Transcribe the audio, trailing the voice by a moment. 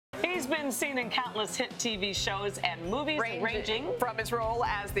He's been seen in countless hit TV shows and movies, ranging from his role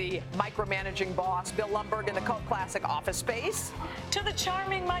as the micromanaging boss, Bill Lumbergh in the cult classic Office Space, to the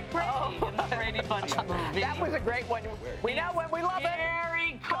charming Mike Brady in the Brady Bunch movie. That was a great one. We know when we love it.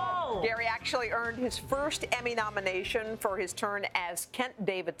 Gary Cole. Gary actually earned his first Emmy nomination for his turn as Kent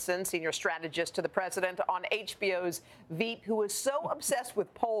Davidson, senior strategist to the president on HBO's Veep, who was so obsessed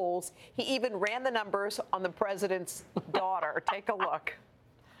with polls, he even ran the numbers on the president's daughter. Take a look.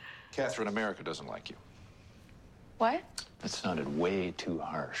 Catherine, America doesn't like you. What? That sounded way too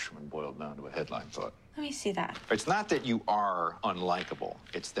harsh when boiled down to a headline thought. Let me see that. It's not that you are unlikable.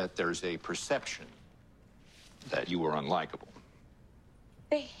 It's that there's a perception that you are unlikable.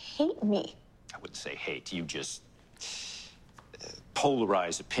 They hate me. I wouldn't say hate. You just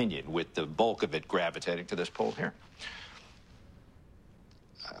polarize opinion, with the bulk of it gravitating to this poll here.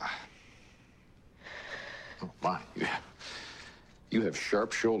 Oh, my. You have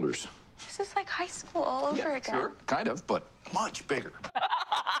sharp shoulders. This is like high school all over again. Sure, kind of, but much bigger.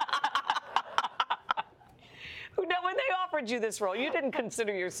 Now, when they offered you this role, you didn't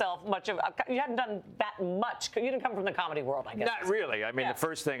consider yourself much of you hadn't done that much. You didn't come from the comedy world, I guess. Not really. I mean, the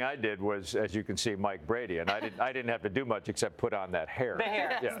first thing I did was, as you can see, Mike Brady, and I didn't have to do much except put on that hair. The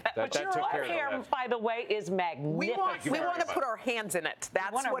hair. Yeah, but your own hair, by the way, is magnificent. We want to put our hands in it.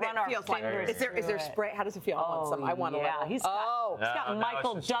 That's what it feels like. Is there spray? How does it feel? I want some. He's got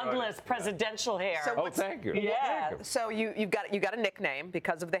Michael Douglas presidential hair. So thank you. Yeah. Thank you. So you got a nickname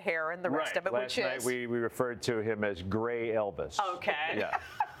because of the hair and the rest of it, Last which night is we referred to him as Gray Elvis. Okay. Yeah.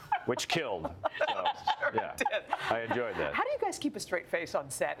 Which killed. So, yeah. I enjoyed that. How do you guys keep a straight face on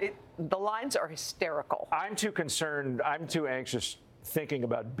set? The lines are hysterical. I'm too concerned. I'm too anxious thinking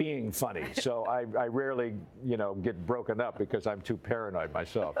about being funny. So I rarely, get broken up because I'm too paranoid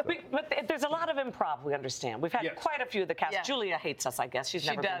myself. But there's a lot of improv, we understand. We've had quite a few of the cast. Yeah. Julia hates us, I guess. She's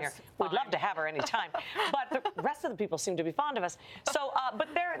never been here. We'd love to have her anytime. But the rest of the people seem to be fond of us. So, but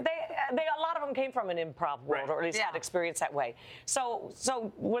a lot of them came from an improv world, or at least had experience that way. So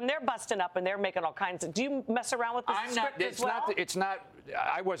when they're busting up and they're making all kinds of, do you mess around with the script as well? It's not.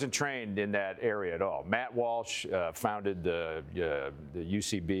 I wasn't trained in that area at all. Matt Walsh founded the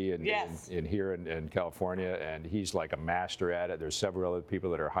UCB in here in California, and he's like a master at it. There's several other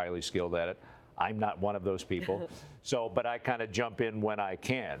people that are highly skilled at it. I'm not one of those people. But I kind of jump in when I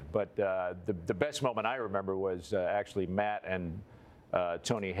can. But the best moment I remember was actually Matt and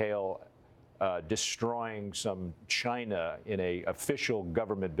Tony Hale destroying some china in a official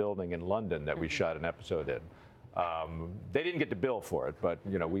government building in London that we shot an episode in. They didn't get the bill for it, but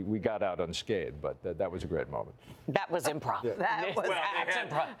we got out unscathed. But that was a great moment. That was improv. Yeah. That was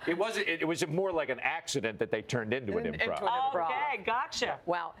improv. It was more like an accident that they turned into an improv. Okay, gotcha.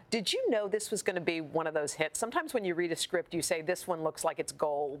 Wow. Did you know this was going to be one of those hits? Sometimes when you read a script, you say this one looks like it's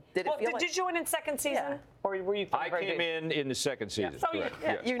gold. Did you join in second season, or were you? I came in the second season. So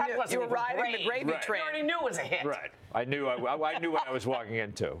you were riding the gravy train. You already knew it was a hit. Right. I knew what I was walking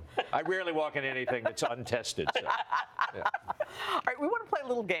into. I rarely walk into anything that's untested. So. Yeah. All right, we want to play a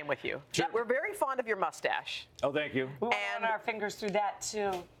little game with you. Sure. We're very fond of your mustache. Oh, thank you. We want to run our fingers through that,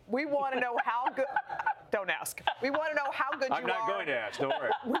 too. We want to know how good... Don't ask. We want to know how good you are... I'm not going to ask, don't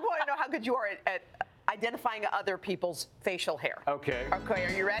worry. We want to know how good you are at identifying other people's facial hair. Okay. Okay,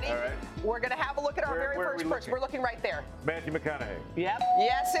 are you ready? All right. We're going to have a look at our very first person. We're looking right there. Matthew McConaughey. Yep.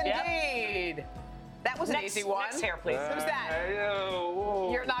 Yes, indeed. Yep. That was an easy one. Next hair, please. Who's that?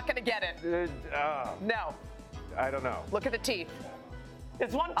 You're not going to get it. No. I don't know. Look at the teeth.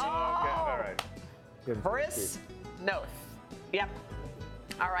 It's one tooth. Okay, all right. Chris Noth. Yep.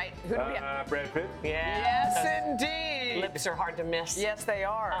 All right. Who do we have? Brad Pitt. Yeah. Yes, indeed. Lips are hard to miss. Yes, they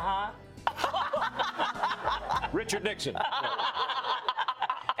are. Richard Nixon.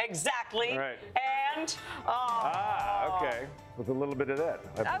 Exactly. Right. And okay. With a little bit of that.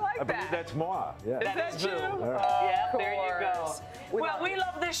 I like I believe that. that's moi. Yeah. that is you? Right. Yeah, there you go. We we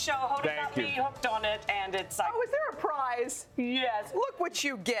love this show. Hoda got me hooked on it, and it's like... Oh, is there a prize? Yes. Look what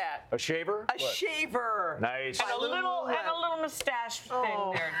you get. A shaver? A shaver. Nice. And a little mustache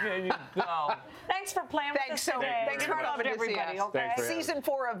thing there. There you go. Thanks for playing with us today. Thanks for coming to everybody. see us. Okay. Season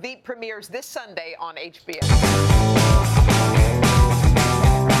 4 of Veep premieres this Sunday on HBO.